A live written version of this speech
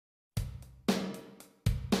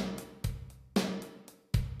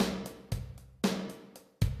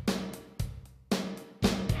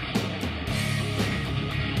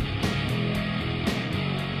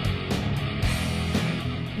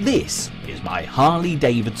This is my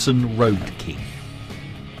Harley-Davidson Road King.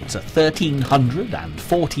 It's a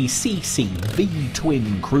 1340cc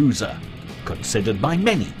V-twin cruiser, considered by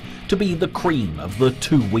many to be the cream of the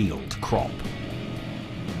two-wheeled crop.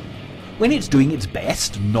 When it's doing its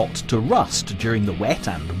best not to rust during the wet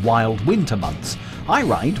and wild winter months, I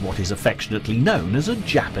ride what is affectionately known as a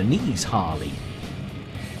Japanese Harley.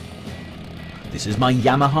 This is my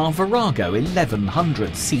Yamaha Virago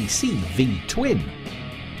 1100cc V-twin.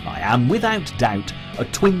 I am without doubt a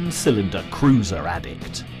twin-cylinder cruiser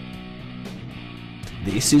addict.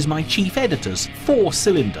 This is my chief editor's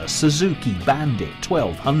four-cylinder Suzuki Bandit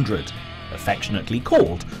 1200, affectionately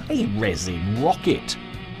called a resin rocket.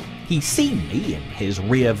 He's seen me in his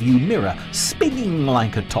rear-view mirror spinning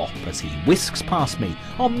like a top as he whisks past me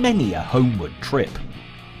on many a homeward trip.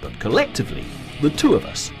 But collectively, the two of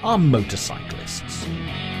us are motorcyclists.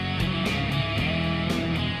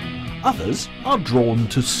 Others are drawn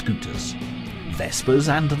to scooters. Vespas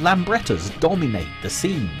and Lambrettas dominate the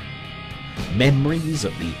scene. Memories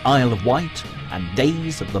of the Isle of Wight and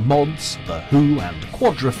days of the mods, the Who and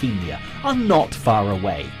Quadrophenia are not far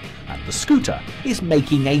away, and the scooter is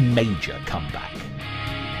making a major comeback.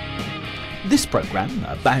 This programme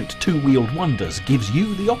about two-wheeled wonders gives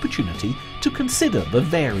you the opportunity to consider the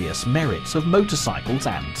various merits of motorcycles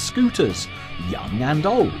and scooters, young and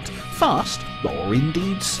old, fast or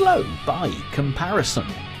indeed slow by comparison,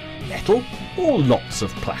 metal or lots of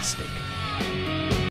plastic.